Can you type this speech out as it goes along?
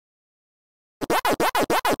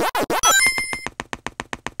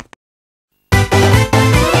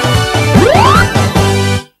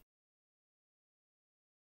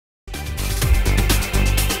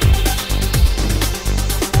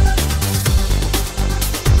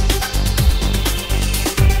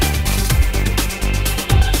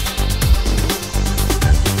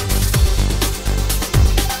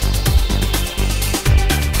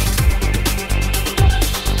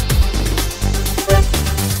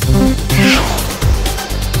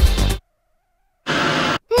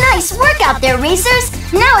out there, racers!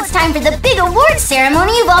 Now it's time for the big awards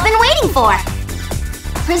ceremony you've all been waiting for!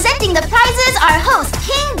 Presenting the prizes, our host,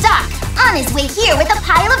 King Doc, on his way here with a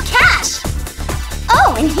pile of cash!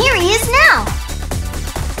 Oh, and here he is now!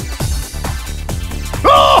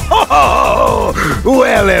 Oh!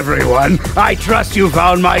 Well, everyone, I trust you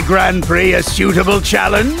found my Grand Prix a suitable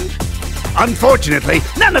challenge? Unfortunately,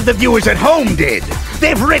 none of the viewers at home did.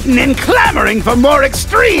 They've written in clamoring for more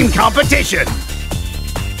extreme competition.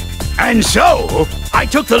 And so, I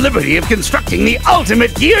took the liberty of constructing the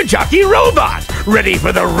ultimate gear jockey robot. Ready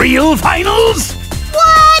for the real finals?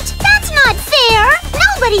 What? That's not fair!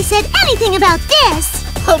 Nobody said anything about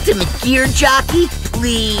this! Ultimate gear jockey?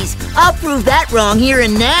 Please, I'll prove that wrong here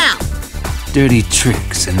and now. Dirty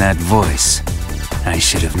tricks in that voice. I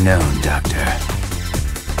should have known, Doctor.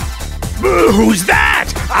 Who's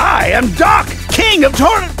that? I am Doc, King of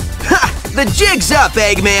Ha! The jig's up,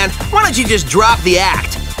 Eggman. Why don't you just drop the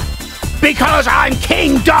act? Because I'm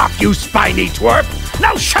King Doc, you spiny twerp!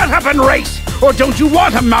 Now shut up and race! Or don't you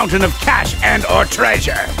want a mountain of cash and or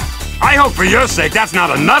treasure? I hope for your sake that's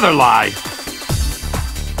not another lie!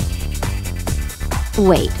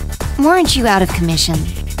 Wait, weren't you out of commission?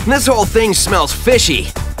 This whole thing smells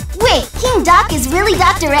fishy. Wait, King Doc is really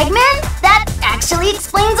Dr. Eggman? That actually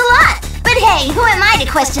explains a lot! But hey, who am I to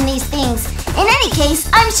question these things? In any case,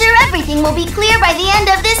 I'm sure everything will be clear by the end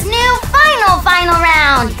of this new final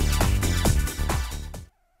round!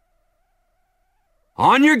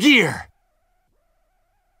 On your gear!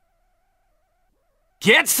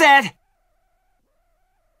 Get set!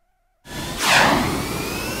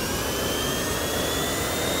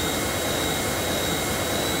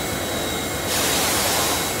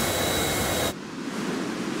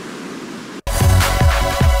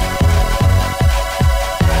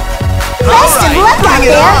 Best of luck out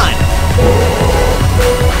there!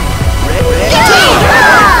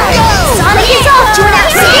 Sonic is off to an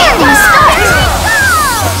outstanding start!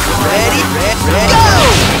 Ready, go!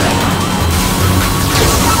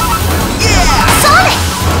 Yeah! Sonic!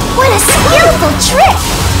 What a skillful trick!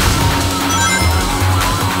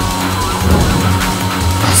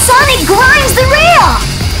 Sonic grinds the rail!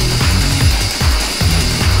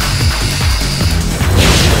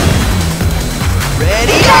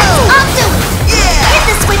 Ready, go! That's up to it! Yeah! Hit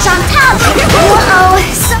the switch on top! Uh-oh!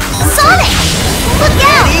 Sonic! Look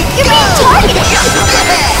out! You're being targeted!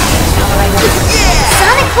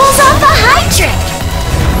 Sonic pulls off a high trick!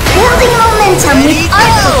 Building momentum with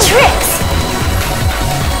artful tricks!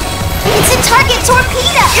 It's a target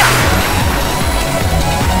torpedo!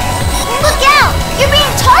 Look out! You're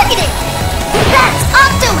being targeted! That's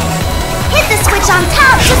Octoid! Hit the switch on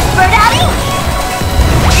top to spurt out ink!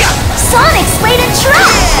 Sonic's way to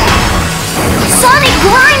trap! Sonic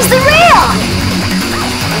grinds the rail!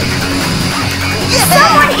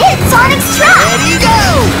 Someone hit Sonic's trap! Ready, go!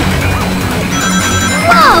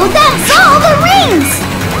 Whoa, that's all the rings!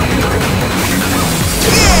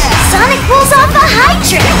 Sonic pulls off a high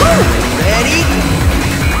trick! Ready?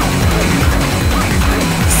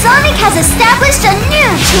 Sonic has established a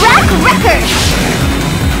new track record!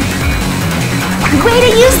 Way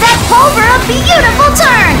to use that pole for a beautiful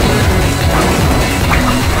turn!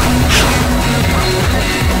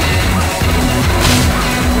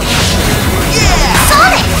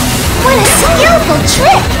 Sonic! What a skillful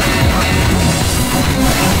trick!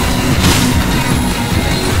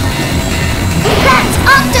 That's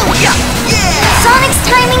Octoid! Sonic's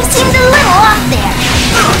timing seemed a little off there.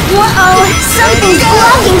 Uh-oh, something's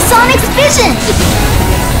blocking Sonic's vision!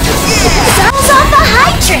 Sonic's off a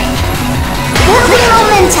high trick! Building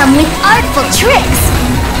momentum with artful tricks!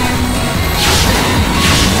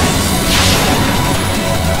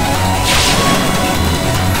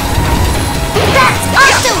 That's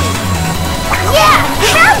Octoid! Yeah,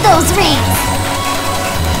 grab those rings!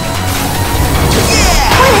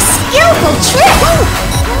 What a skillful trick!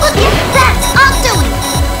 Look at that, Octoid!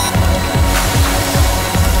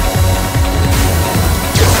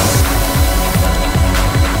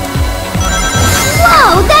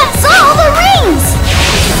 Whoa, that's all the rings!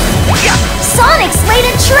 Sonic's way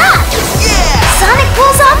to trap! Sonic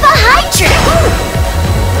pulls off a high trick!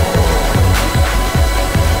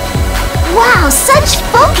 Wow, such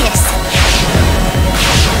focus!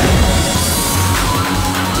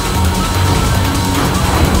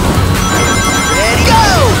 Ready, go!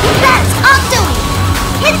 That's Octoid!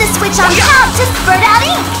 Hit the switch on top to spurt out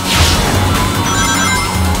ink!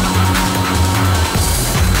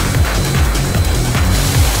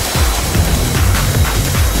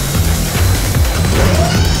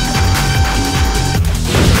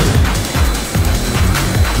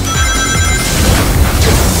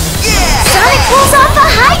 Sonic pulls off a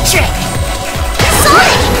high trick!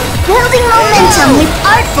 Building momentum with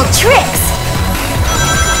artful tricks.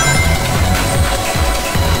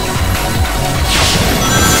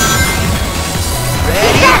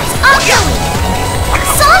 That's awesome!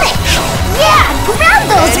 Sonic! Yeah, grab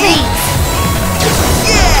those rings!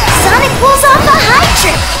 Sonic pulls off a high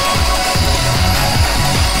trick!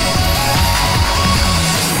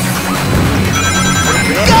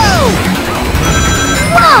 Go!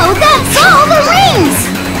 Whoa, that's all the rings!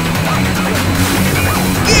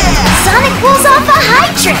 Sonic pulls off a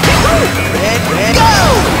high trick! Go!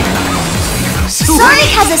 Sonic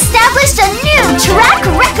has established a new track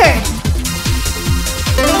record!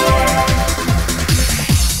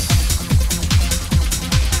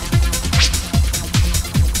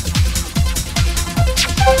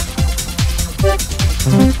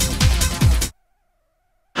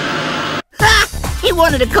 He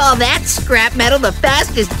wanted to call that scrap metal the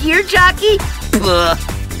fastest gear jockey? Puh.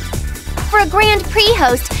 For a Grand Prix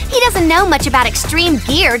host, he doesn't know much about extreme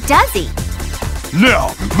gear, does he?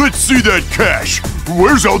 Now, let's see that cash.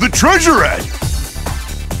 Where's all the treasure at?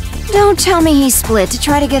 Don't tell me he split to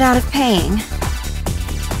try to get out of paying.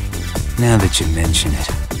 Now that you mention it,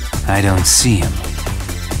 I don't see him.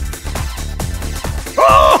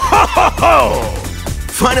 Oh, ho, ho, ho!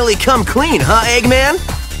 Finally come clean, huh, Eggman?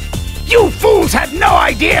 You fools had no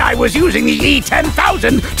idea I was using the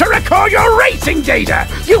E10000 to record your racing data!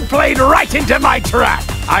 You played right into my trap!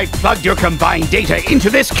 I plugged your combined data into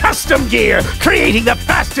this custom gear, creating the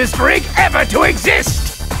fastest rig ever to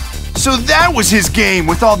exist! So that was his game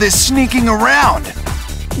with all this sneaking around.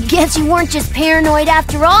 Guess you weren't just paranoid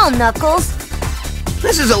after all, Knuckles.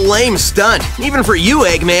 This is a lame stunt, even for you,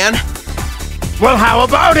 Eggman. Well, how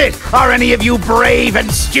about it? Are any of you brave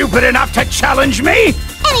and stupid enough to challenge me?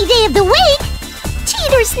 Any day of the week,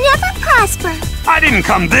 cheaters never prosper. I didn't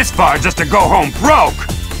come this far just to go home broke.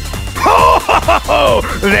 Ho, ho, ho, ho!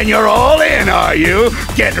 Then you're all in, are you?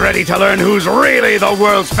 Get ready to learn who's really the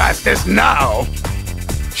world's fastest now!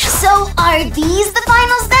 So, are these the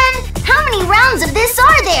finals then? How many rounds of this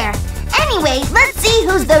are there? Anyway, let's see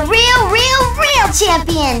who's the real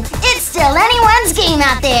champion! It's still anyone's game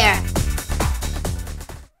out there!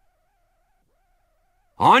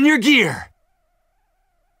 On your gear.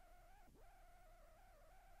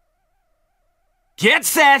 Get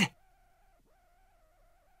set.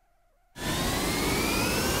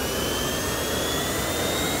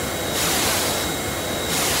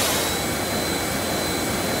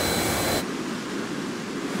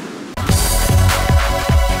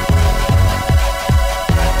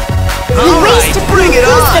 The race to prove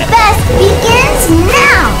who's the best begins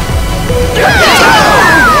now!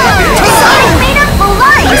 Sonic made a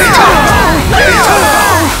flying start!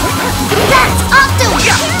 That's Octo!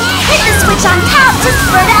 Hit the switch on top to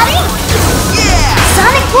spurt out ink!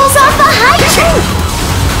 Sonic pulls off a high trick!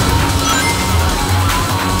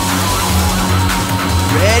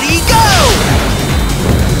 Ready, go!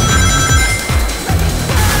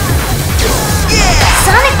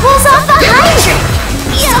 Sonic pulls off a high trick!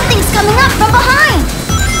 Something's coming up from behind!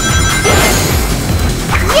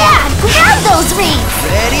 Yeah, grab those rings!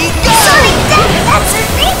 Ready, go! Sonic, that's a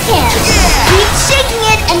ring can! Keep shaking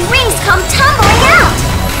it and rings come tumbling out!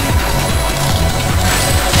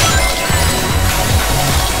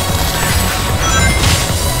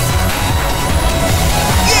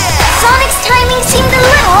 Sonic's timing seemed a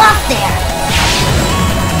little off there.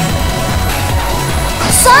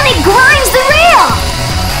 Sonic grinds the rail!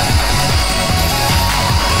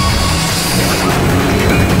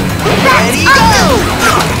 Ready, go!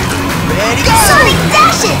 Ready, go! Sonic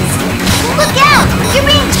dashes! Look out! You're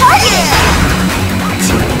being targeted!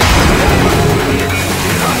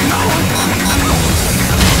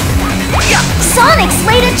 Sonic's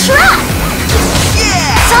laid a trap!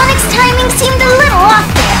 Sonic's timing seemed a little off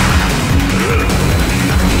there.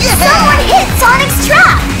 Someone hit Sonic's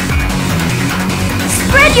trap!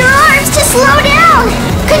 Spread your arms to slow down!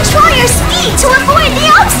 Control your speed to avoid the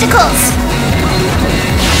obstacles!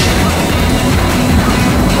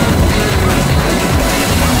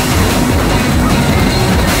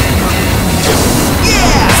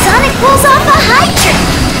 Sonic pulls off a high trick!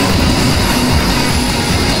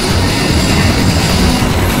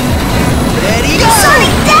 Ready, go!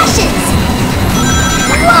 Sonic dashes!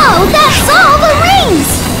 Whoa, that's all the rings!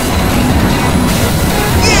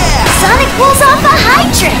 Sonic pulls off a high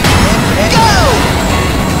trick! Go!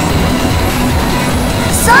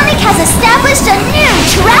 Sonic has established a new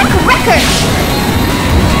track record!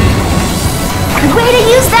 Way to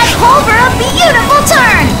use that pole for a beautiful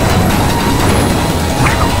turn!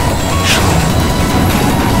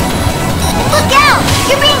 Look out!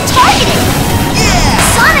 You're being targeted!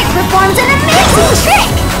 Sonic performs an amazing trick!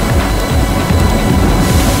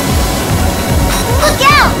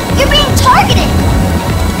 targeted!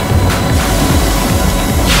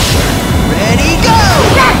 Ready, go!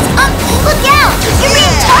 That's up! Look out! You're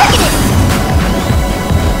being targeted!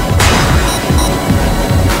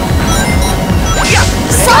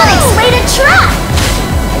 Sonic's laid a trap!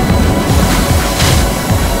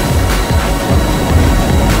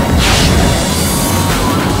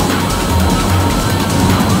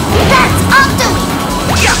 That's Octoing!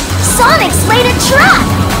 Sonic's laid a trap!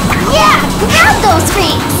 Yeah! Grab those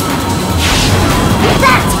rings!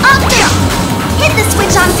 That's Octoing! Hit the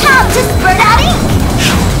switch on top to spurt out ink!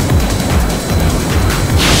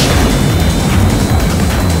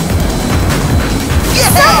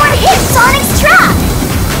 Someone hit Sonic's trap!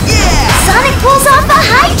 Sonic pulls off a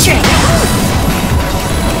high trick!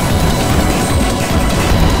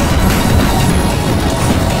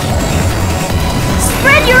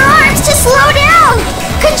 Spread your arms to slow down!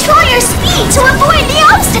 Control your speed to avoid the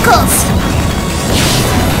obstacles!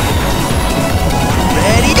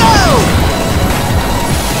 Ready, go!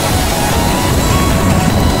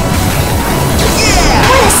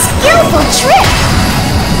 What a skillful trick!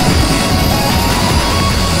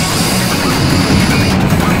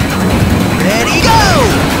 Ready, go!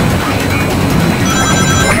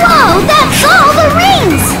 Whoa, that's all the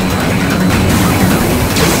rings!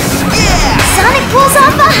 Sonic pulls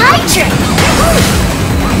off a high trick!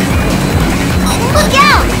 Look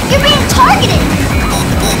out! You're being targeted!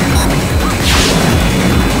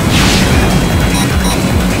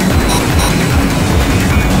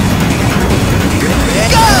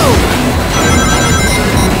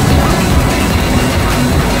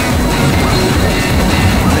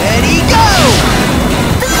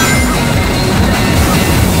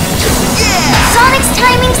 Sonic's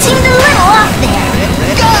timing seemed a little off there.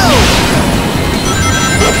 Go!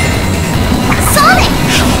 Sonic!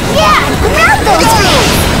 Yeah! Grab those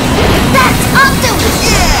rings! That's Octoing!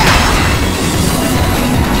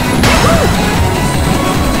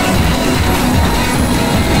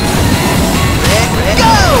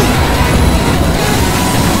 Go!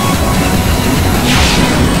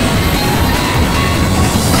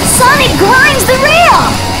 Sonic grinds the rail!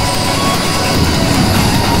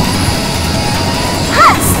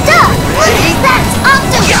 Hot stuff! That's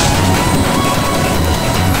Octoing!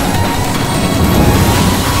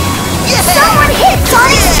 Someone hit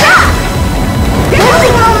Sonic's trap!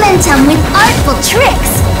 Building momentum with artful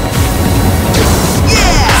tricks!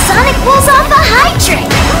 Sonic pulls off a high trick!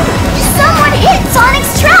 Someone hit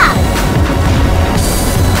Sonic's trap!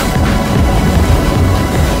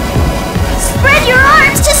 Spread your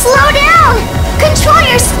arms to slow down! Control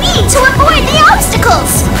your speed to avoid the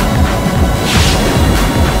obstacles!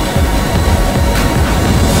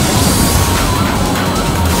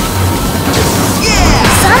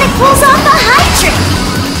 Sonic pulls off a high trick!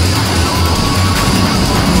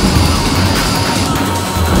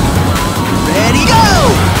 Ready, go!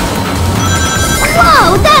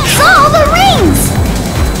 Whoa, that's all the rings!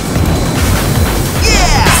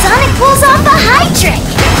 Sonic pulls off a high trick!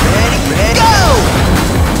 Ready, go!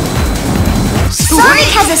 Sonic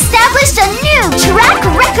has established a new track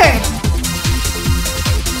record!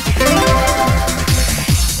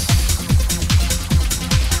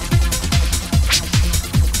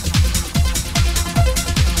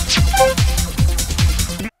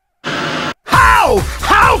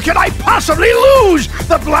 How could I possibly lose?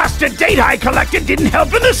 The blasted data I collected didn't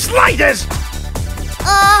help in the slightest!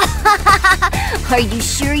 Are you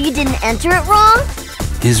sure you didn't enter it wrong?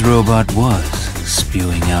 His robot was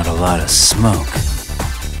spewing out a lot of smoke.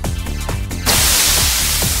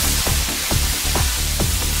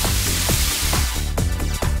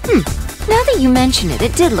 Now that you mention it,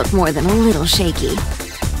 it did look more than a little shaky.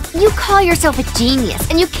 You call yourself a genius,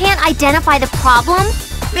 and you can't identify the problem?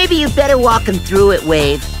 Maybe you better walk him through it,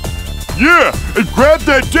 Wave. Yeah, and grab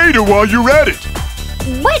that data while you're at it.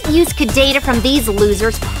 What use could data from these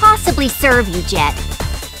losers possibly serve you, Jet?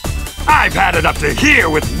 I've had it up to here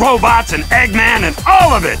with robots and Eggman and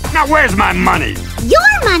all of it. Now where's my money?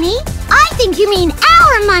 Your money? I think you mean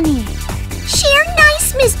our money. Share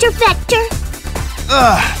nice, Mr. Vector.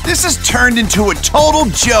 This has turned into a total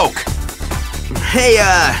joke. Hey,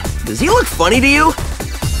 does he look funny to you?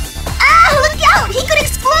 Ah, look out! He could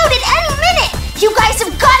explode at any minute! You guys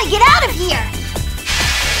have got to get out of here!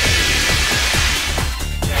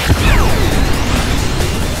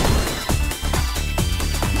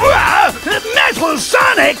 Metal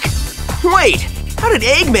Sonic! Wait, how did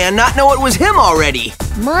Eggman not know it was him already?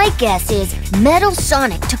 My guess is Metal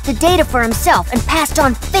Sonic took the data for himself and passed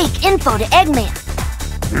on fake info to Eggman.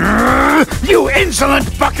 You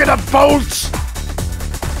insolent bucket of bolts!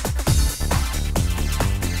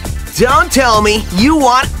 Don't tell me you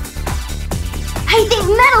want... I think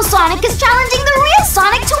Metal Sonic is challenging the real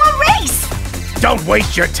Sonic to a race! Don't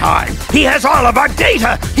waste your time. He has all of our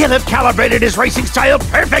data. He'll have calibrated his racing style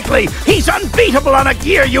perfectly. He's unbeatable on a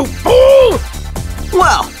gear, you fool!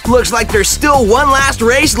 Well, looks like there's still one last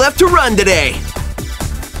race left to run today.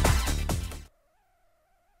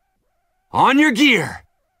 On your gear.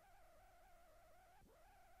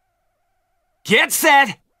 Get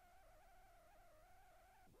set.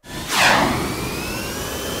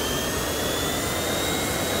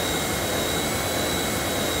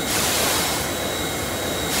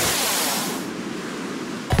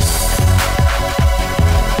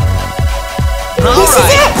 This is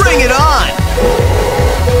it! Bring it on!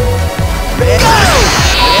 Ready, go!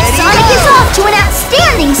 Ready, Sonic go! is off to an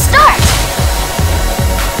outstanding start!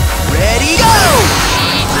 Ready, go!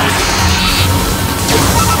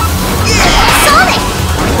 Sonic!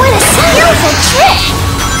 What a skillful trick!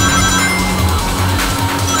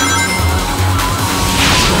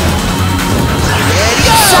 Ready,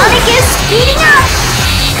 go! Sonic is speeding up!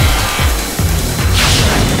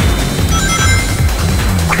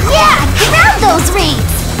 Yeah! Grab those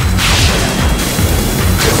rings!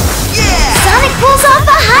 Yeah! Sonic pulls off a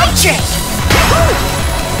high trick!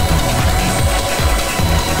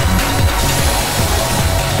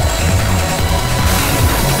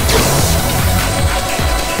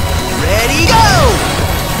 Ready, go!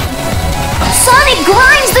 Sonic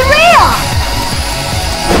grinds the rail!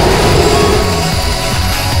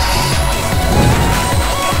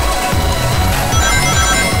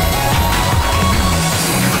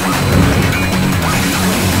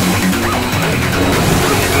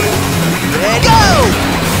 Ready, go!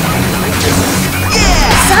 Yeah!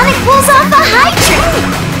 Sonic pulls off a high trick!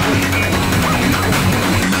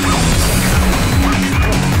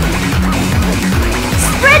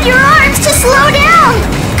 Spread your arms to slow down!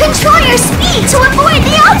 Control your speed to avoid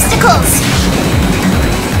the obstacles!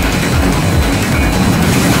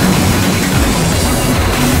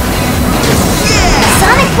 Yeah!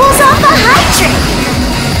 Sonic pulls off a high trick!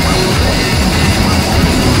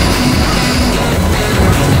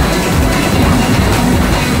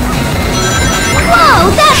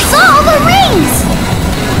 Whoa, that's all the rings!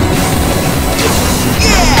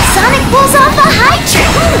 Yeah! Sonic pulls off a high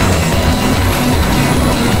trick!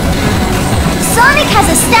 Sonic has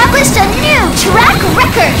established a new track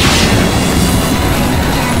record!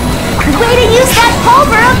 Way to use that pole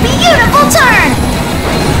for a beautiful turn!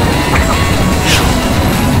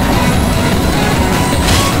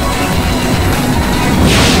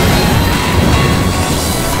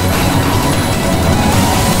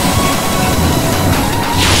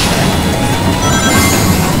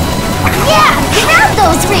 Yeah! Grab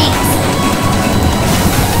those rings!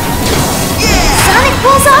 Yeah! Sonic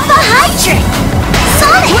pulls off a high trick!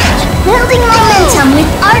 Sonic! Building momentum with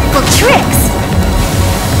artful tricks!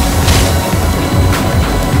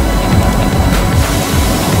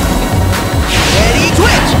 Ready,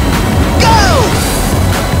 twitch! Go!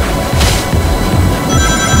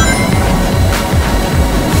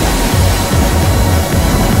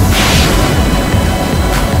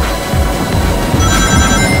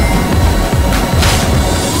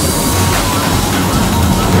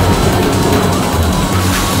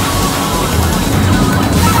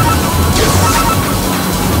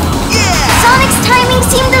 Yeah! Sonic's timing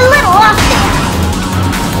seemed a little off there.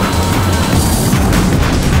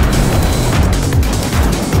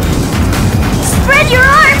 Spread your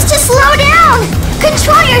arms to slow down!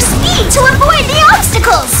 Control your speed to avoid the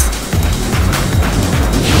obstacles!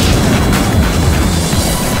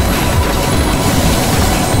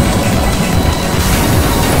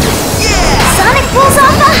 Yeah! Sonic pulls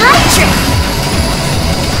off a high trick!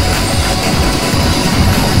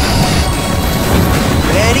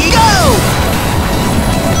 Ready, go!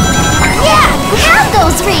 Yeah! Grab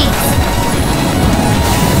those rings!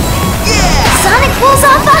 Yeah! Sonic pulls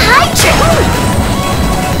off a high trick!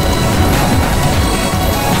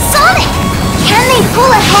 Sonic! Can they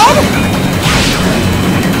pull ahead?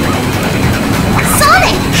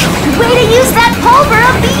 Sonic! Way to use that pole for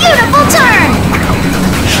a beautiful turn!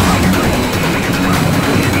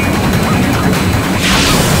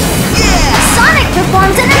 Yeah! Sonic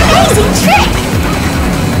performs an amazing trick!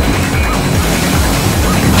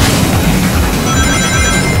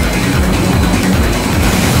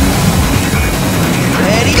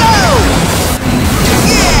 Ready, go!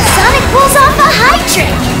 Yeah! Sonic pulls off a high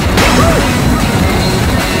trick!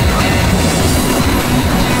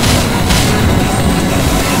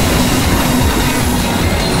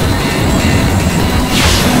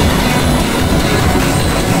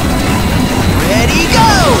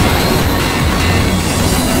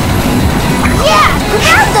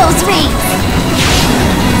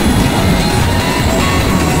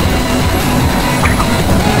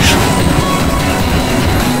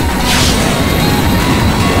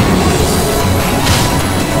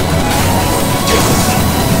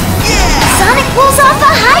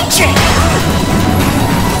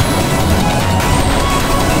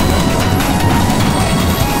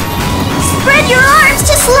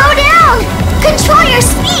 Control your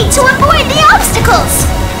speed to avoid the obstacles!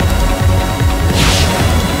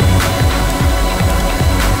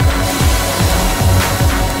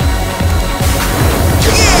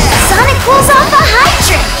 Sonic pulls off a high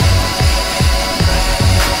trick!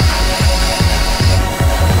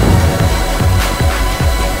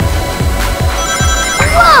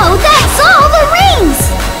 Whoa, that's all the rings!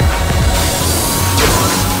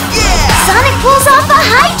 Yeah! Sonic pulls off a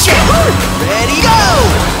high trick! Ready, go!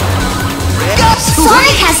 Ready, go!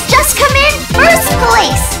 Sonic has just come in first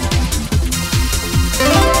place!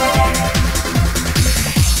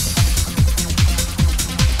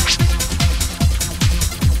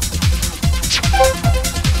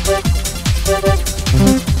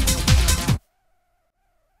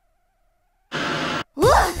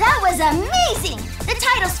 Whoa, that was amazing! The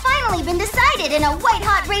title's finally been decided in a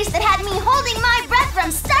white-hot race that had me holding my breath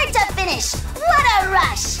from start to finish! What a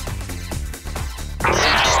rush!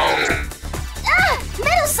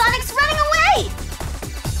 Metal Sonic's running away!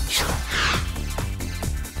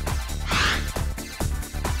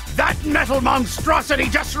 That metal monstrosity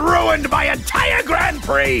just ruined my entire Grand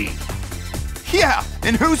Prix! Yeah,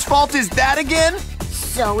 and whose fault is that again?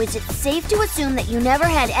 So is it safe to assume that you never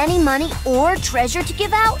had any money or treasure to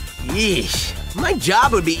give out? Yeesh. My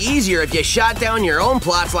job would be easier if you shot down your own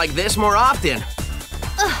plots like this more often.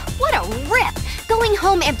 Ugh, what a rip! Going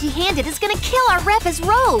home empty-handed is gonna kill our rep as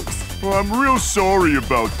rogues. Well, I'm real sorry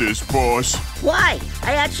about this, boss. Why?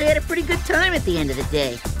 I actually had a pretty good time at the end of the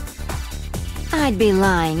day. I'd be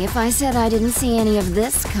lying if I said I didn't see any of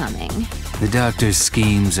this coming. The doctor's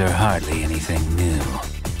schemes are hardly anything new.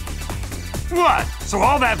 What? So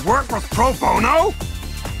all that work was pro bono?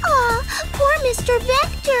 Aw, poor Mr.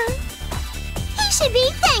 Vector. He should be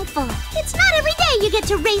thankful. It's not every day you get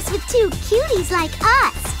to race with two cuties like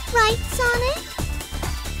us. Right, Sonic?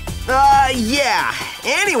 Yeah.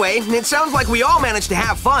 Anyway, it sounds like we all managed to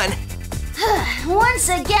have fun. Once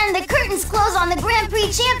again, the curtains close on the Grand Prix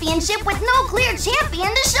Championship with no clear champion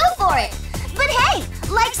to show for it. But hey,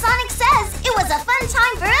 like Sonic says, it was a fun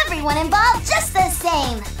time for everyone involved just the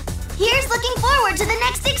same. Here's looking forward to the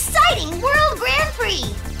next exciting World Grand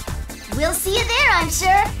Prix. We'll see you there, I'm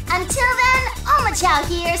sure. Until then, Omachow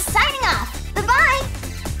here, signing off.